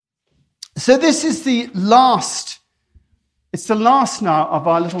So this is it's the last now of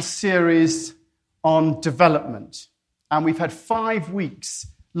our little series on development. And we've had 5 weeks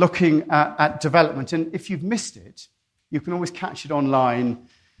looking at development. And if you've missed it, you can always catch it online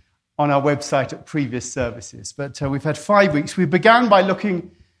on our website at previous services. But we've had 5 weeks. We began by looking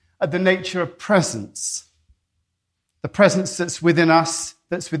at the nature of presence. The presence that's within us,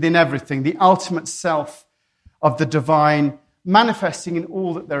 that's within everything, the ultimate self of the divine manifesting in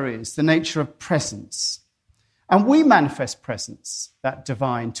all that there is, the nature of presence. And we manifest presence, that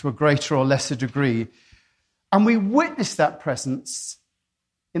divine, to a greater or lesser degree. And we witness that presence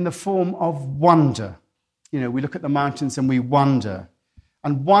in the form of wonder. You know, we look at the mountains and we wonder.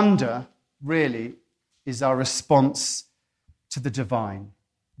 And wonder, really, is our response to the divine.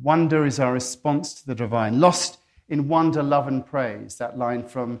 Wonder is our response to the divine. Lost in wonder, love, and praise, that line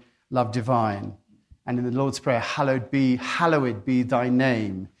from Love Divine. And in the Lord's Prayer, hallowed be thy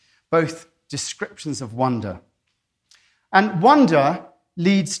name. Both descriptions of wonder. And wonder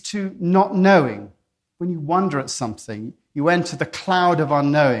leads to not knowing. When you wonder at something, you enter the cloud of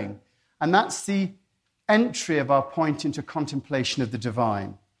unknowing. And that's the entry of our point into contemplation of the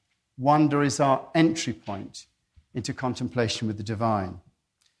divine. Wonder is our entry point into contemplation with the divine.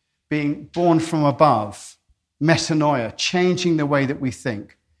 Being born from above, metanoia, changing the way that we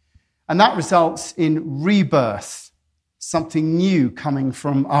think. And that results in rebirth, something new coming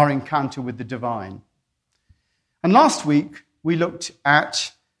from our encounter with the divine. And last week, we looked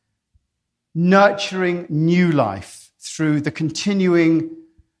at nurturing new life through the continuing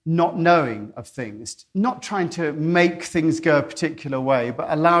not knowing of things, not trying to make things go a particular way, but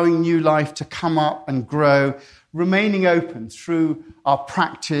allowing new life to come up and grow, remaining open through our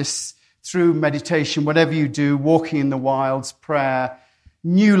practice, through meditation, whatever you do, walking in the wilds, prayer,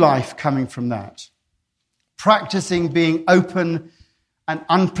 new life coming from that. Practicing being open and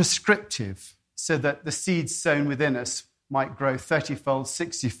unprescriptive so that the seeds sown within us might grow 30-fold,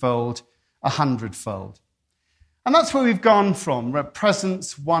 60-fold, 100-fold. And that's where we've gone from,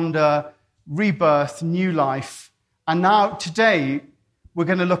 presence, wonder, rebirth, new life. And now today, we're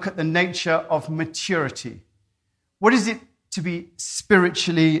going to look at the nature of maturity. What is it to be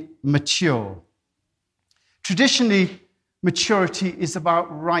spiritually mature? Traditionally, maturity is about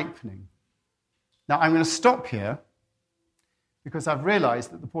ripening. Now, I'm going to stop here because I've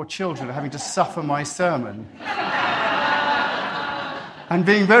realized that the poor children are having to suffer my sermon. And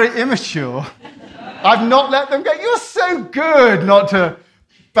being very immature, I've not let them go. You're so good not to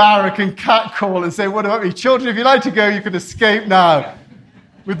barrack and catcall and say, what about me? Children, if you like to go, you can escape now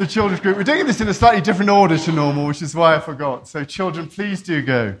with the children's group. We're doing this in a slightly different order to normal, which is why I forgot. So children, please do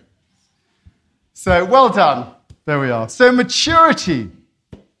go. So well done. There we are. So maturity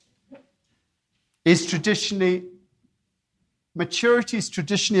is traditionally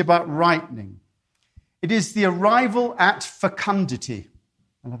about ripening. It is the arrival at fecundity.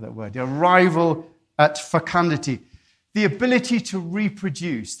 I love that word. The arrival at fecundity. The ability to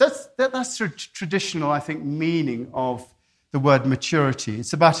reproduce. That's the traditional, I think, meaning of the word maturity.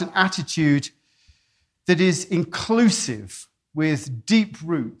 It's about an attitude that is inclusive with deep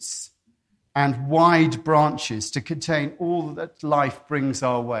roots and wide branches to contain all that life brings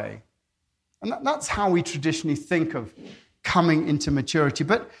our way. And that's how we traditionally think of coming into maturity.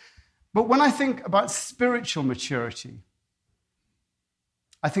 But when I think about spiritual maturity,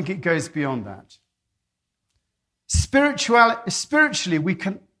 I think it goes beyond that. Spiritually, we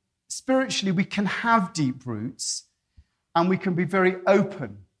can have deep roots and we can be very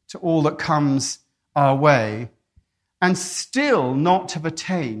open to all that comes our way and still not have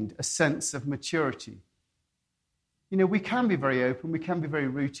attained a sense of maturity. You know, we can be very open, we can be very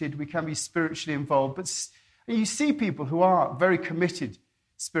rooted, we can be spiritually involved, but you see people who are very committed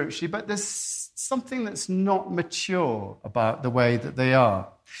spiritually, but there's something that's not mature about the way that they are.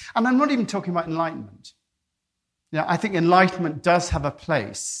 And I'm not even talking about enlightenment. You know, I think enlightenment does have a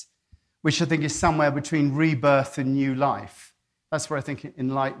place, which I think is somewhere between rebirth and new life. That's where I think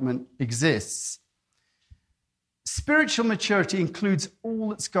enlightenment exists. Spiritual maturity includes all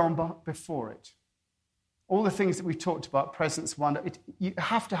that's gone before it. All the things that we talked about, presence, wonder, you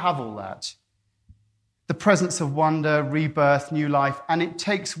have to have all that. The presence of wonder, rebirth, new life, and it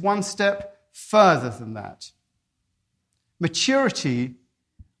takes one step further than that. Maturity,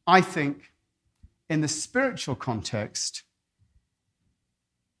 I think, in the spiritual context,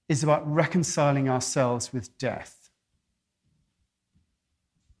 is about reconciling ourselves with death.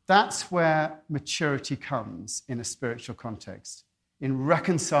 That's where maturity comes in a spiritual context, in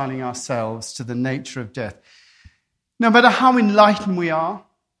reconciling ourselves to the nature of death. No matter how enlightened we are,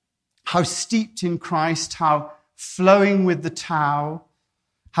 how steeped in Christ, how flowing with the Tao,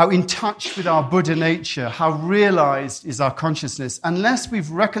 how in touch with our Buddha nature, how realized is our consciousness, unless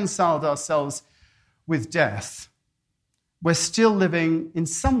we've reconciled ourselves with death, we're still living in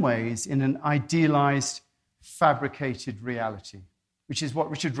some ways in an idealized, fabricated reality, which is what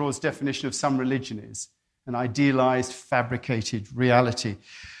Richard Rohr's definition of some religion is, an idealized, fabricated reality.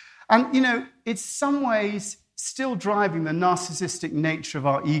 And, it's some ways still driving the narcissistic nature of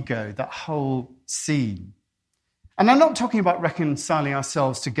our ego, that whole scene. And I'm not talking about reconciling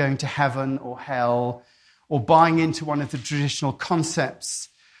ourselves to going to heaven or hell or buying into one of the traditional concepts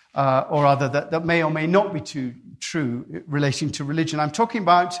or other that may or may not be true relating to religion. I'm talking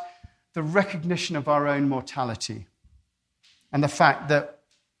about the recognition of our own mortality and the fact that,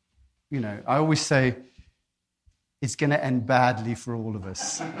 I always say it's going to end badly for all of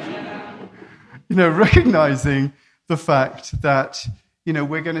us. Recognizing the fact that,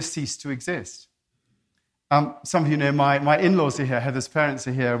 we're going to cease to exist. Some of you know my in-laws are here, Heather's parents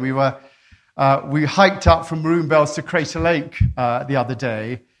are here, and we hiked up from Maroon Bells to Crater Lake the other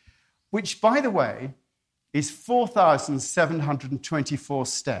day, which, by the way, is 4,724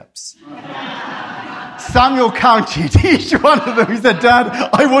 steps. Samuel counted each one of them. He said, Dad,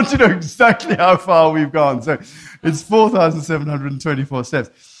 I want to know exactly how far we've gone. So it's 4,724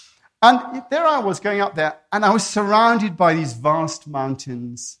 steps. And there I was going up there, and I was surrounded by these vast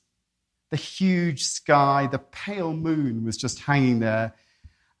mountains, the huge sky, the pale moon was just hanging there.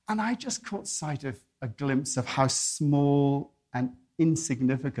 And I just caught sight of a glimpse of how small and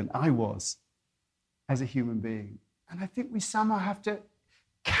insignificant I was as a human being. And I think we somehow have to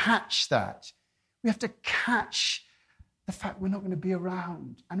catch that. We have to catch the fact we're not going to be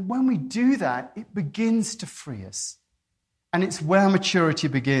around. And when we do that, it begins to free us. And it's where maturity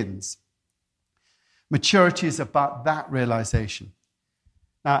begins. Maturity is about that realization.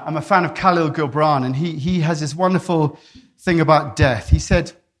 Now, I'm a fan of Khalil Gibran, and he has this wonderful thing about death. He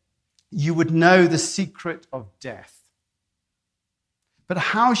said, you would know the secret of death. But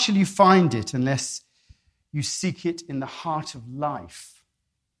how shall you find it unless you seek it in the heart of life?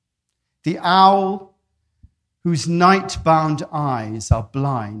 The owl whose night-bound eyes are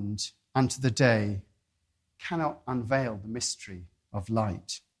blind unto the day cannot unveil the mystery of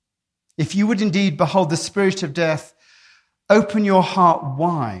light. If you would indeed behold the spirit of death, open your heart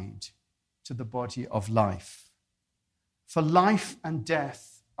wide to the body of life. For life and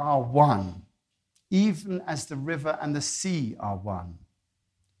death are one, even as the river and the sea are one.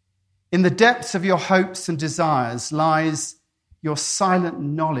 In the depths of your hopes and desires lies your silent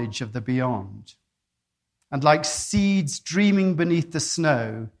knowledge of the beyond. And like seeds dreaming beneath the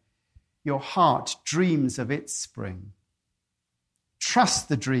snow, your heart dreams of its spring. Trust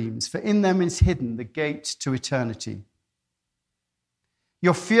the dreams, for in them is hidden the gate to eternity.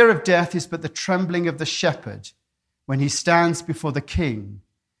 Your fear of death is but the trembling of the shepherd when he stands before the king,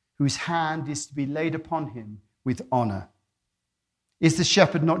 whose hand is to be laid upon him with honor. Is the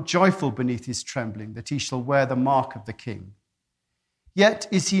shepherd not joyful beneath his trembling, that he shall wear the mark of the king? Yet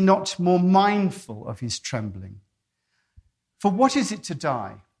is he not more mindful of his trembling? For what is it to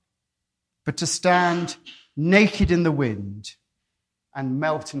die, but to stand naked in the wind and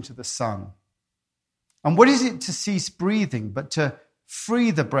melt into the sun? And what is it to cease breathing, but to free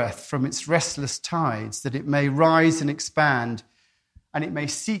the breath from its restless tides, that it may rise and expand, and it may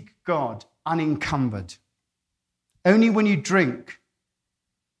seek God unencumbered? Only when you drink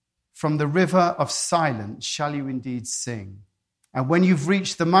from the river of silence shall you indeed sing. And when you've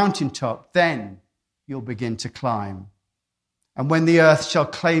reached the mountaintop, then you'll begin to climb. And when the earth shall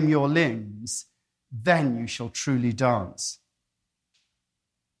claim your limbs, then you shall truly dance.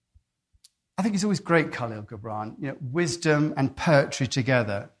 I think it's always great, Khalil Gibran, wisdom and poetry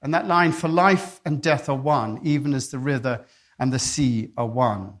together. And that line, for life and death are one, even as the river and the sea are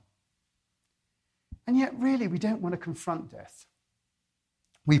one. And yet, really, we don't want to confront death.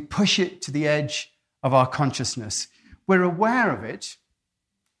 We push it to the edge of our consciousness. We're aware of it.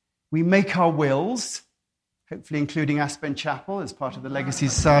 We make our wills, hopefully including Aspen Chapel as part of the Legacy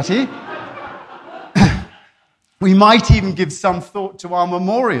Society. We might even give some thought to our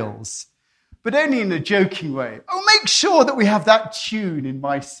memorials, but only in a joking way. Oh, make sure that we have that tune in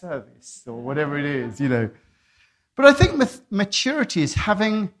my service, or whatever it is, But I think maturity is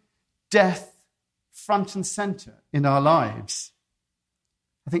having death front and center in our lives.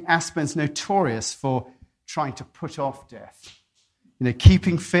 I think Aspen's notorious for trying to put off death.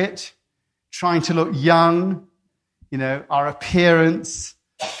 Keeping fit, trying to look young, our appearance.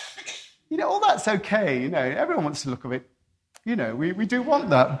 All that's okay, everyone wants to look a bit, we do want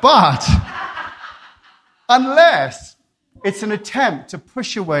that. But unless it's an attempt to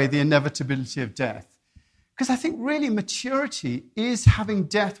push away the inevitability of death. Because I think really maturity is having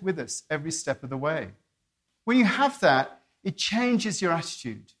death with us every step of the way. When you have that, it changes your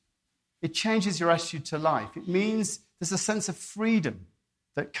attitude. It changes your attitude to life. It means there's a sense of freedom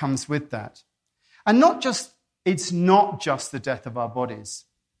that comes with that. And it's not just the death of our bodies,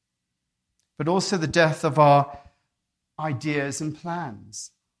 but also the death of our ideas and plans,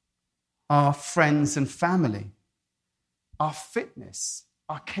 our friends and family, our fitness,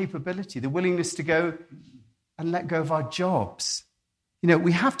 our capability, the willingness to go and let go of our jobs.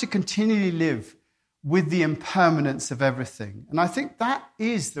 We have to continually live with the impermanence of everything. And I think that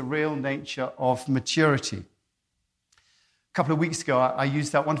is the real nature of maturity. A couple of weeks ago, I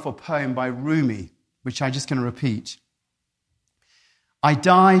used that wonderful poem by Rumi, which I'm just going to repeat. I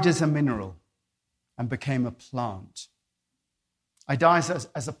died as a mineral and became a plant. I died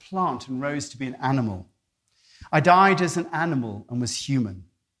as a plant and rose to be an animal. I died as an animal and was human.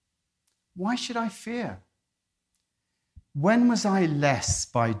 Why should I fear? When was I less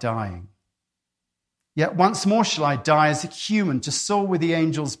by dying? Yet once more shall I die as a human to soar with the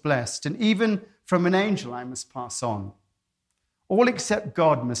angels blessed, and even from an angel I must pass on. All except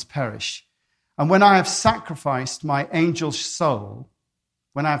God must perish. And when I have sacrificed my angel soul,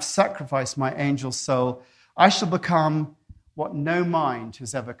 I shall become what no mind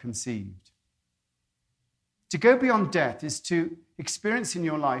has ever conceived. To go beyond death is to experience in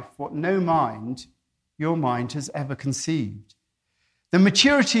your life what your mind has ever conceived. The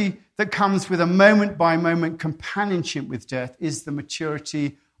maturity that comes with a moment-by-moment companionship with death is the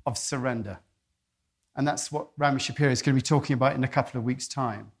maturity of surrender. And that's what Rami Shapiro is going to be talking about in a couple of weeks'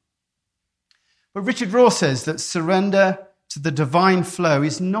 time. But Richard Rohr says that surrender to the divine flow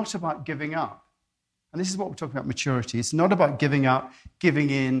is not about giving up. And this is what we're talking about maturity. It's not about giving up, giving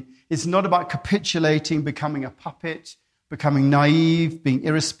in. It's not about capitulating, becoming a puppet, becoming naive, being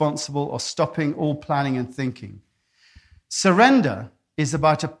irresponsible, or stopping all planning and thinking. Surrender is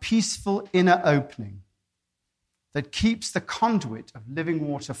about a peaceful inner opening that keeps the conduit of living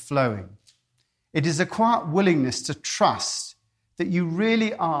water flowing. It is a quiet willingness to trust that you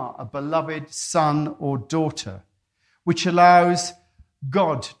really are a beloved son or daughter, which allows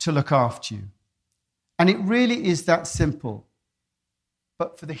God to look after you. And it really is that simple.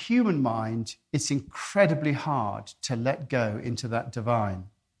 But for the human mind, it's incredibly hard to let go into that divine.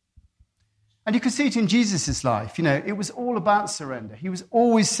 And you can see it in Jesus' life. It was all about surrender. He was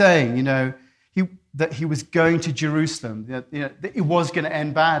always saying, that he was going to Jerusalem, that it was going to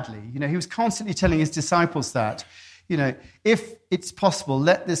end badly. He was constantly telling his disciples that, if it's possible,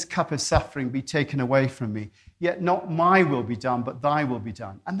 let this cup of suffering be taken away from me. Yet not my will be done, but thy will be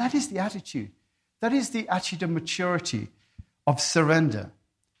done. And that is the attitude. That is the attitude of maturity, of surrender.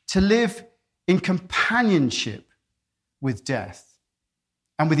 To live in companionship with death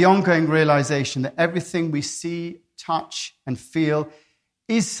and with the ongoing realization that everything we see, touch, and feel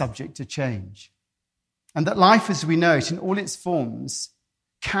is subject to change. And that life as we know it in all its forms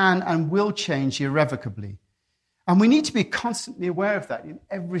can and will change irrevocably. And we need to be constantly aware of that in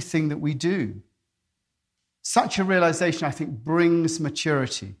everything that we do. Such a realization, I think, brings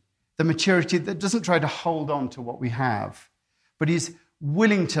maturity. The maturity that doesn't try to hold on to what we have, but is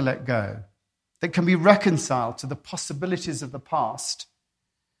willing to let go, that can be reconciled to the possibilities of the past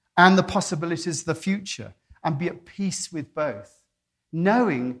and the possibilities of the future, and be at peace with both,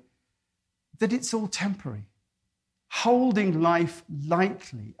 knowing that it's all temporary, holding life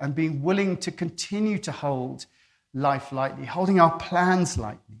lightly and being willing to continue to hold life lightly, holding our plans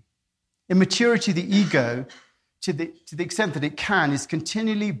lightly. In maturity, the ego, to the extent that it can, is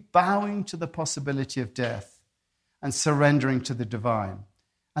continually bowing to the possibility of death and surrendering to the divine.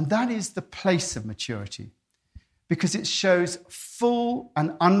 And that is the place of maturity, because it shows full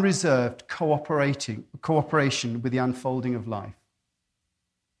and unreserved cooperation with the unfolding of life.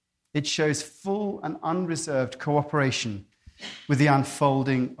 It shows full and unreserved cooperation with the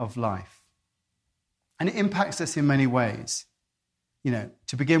unfolding of life. And it impacts us in many ways.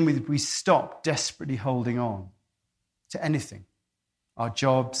 To begin with, we stop desperately holding on to anything. Our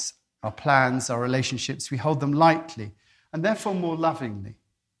jobs, our plans, our relationships, we hold them lightly and therefore more lovingly.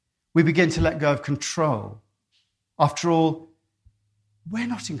 We begin to let go of control. After all, we're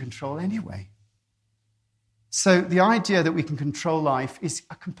not in control anyway. So the idea that we can control life is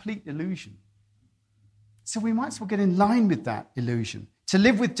a complete illusion. So we might as well get in line with that illusion. To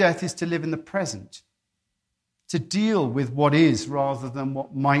live with death is to live in the present, to deal with what is rather than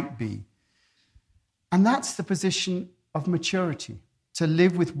what might be. And that's the position of maturity, to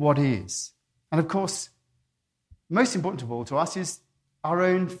live with what is. And of course, most important of all to us is our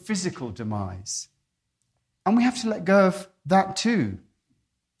own physical demise. And we have to let go of that too.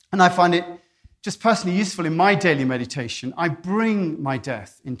 And I find it just personally useful in my daily meditation. I bring my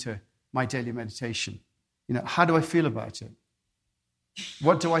death into my daily meditation. How do I feel about it?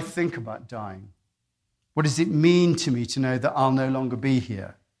 What do I think about dying? What does it mean to me to know that I'll no longer be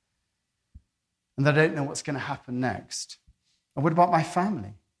here? And that I don't know what's going to happen next? And what about my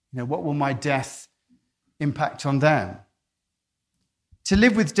family? What will my death impact on them? To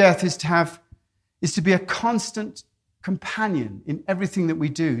live with death is to be a constant companion in everything that we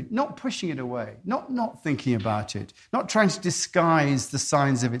do, not pushing it away, not thinking about it, not trying to disguise the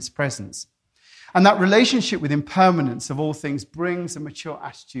signs of its presence. And that relationship with impermanence of all things brings a mature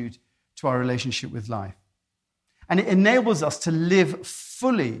attitude to our relationship with life. And it enables us to live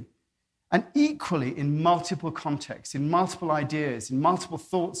fully and equally in multiple contexts, in multiple ideas, in multiple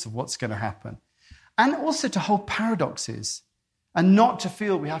thoughts of what's going to happen. And also to hold paradoxes and not to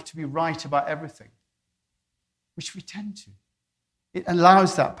feel we have to be right about everything, which we tend to. It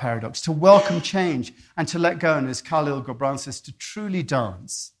allows that paradox to welcome change and to let go, and as Khalil Gibran says, to truly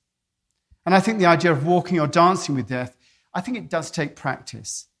dance. And I think the idea of walking or dancing with death, I think it does take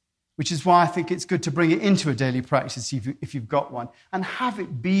practice, which is why I think it's good to bring it into a daily practice if you've got one, and have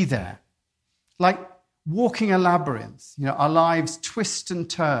it be there. Like walking a labyrinth, our lives twist and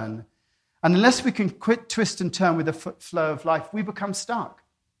turn. And unless we can quit twist and turn with the flow of life, we become stuck.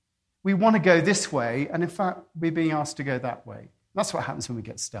 We want to go this way, and in fact, we're being asked to go that way. That's what happens when we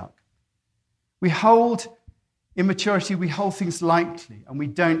get stuck. In maturity, we hold things lightly, and we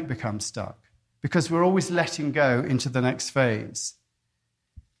don't become stuck because we're always letting go into the next phase.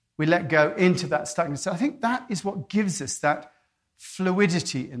 We let go into that stuckness. So I think that is what gives us that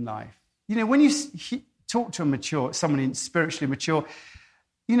fluidity in life. When you talk to someone spiritually mature,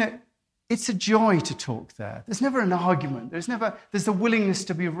 it's a joy to talk there. There's never an argument. There's the willingness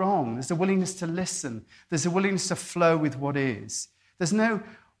to be wrong. There's the willingness to listen. There's the willingness to flow with what is. There's no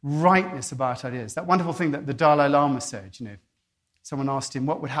rightness about ideas. That wonderful thing that the Dalai Lama said, someone asked him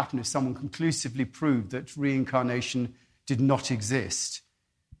what would happen if someone conclusively proved that reincarnation did not exist.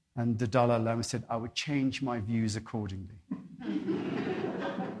 And the Dalai Lama said, I would change my views accordingly.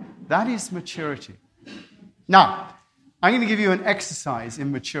 That is maturity. Now, I'm going to give you an exercise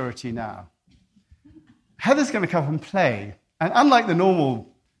in maturity now. Heather's going to come and play. And unlike the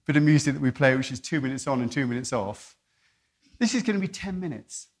normal bit of music that we play, which is 2 minutes on and 2 minutes off, this is going to be 10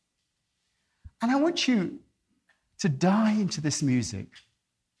 minutes. And I want you to dive into this music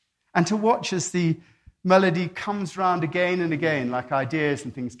and to watch as the melody comes round again and again, like ideas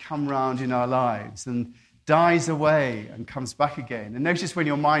and things come round in our lives and dies away and comes back again. And notice when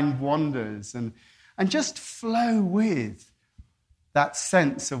your mind wanders and just flow with that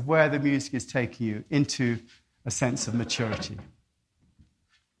sense of where the music is taking you into a sense of maturity.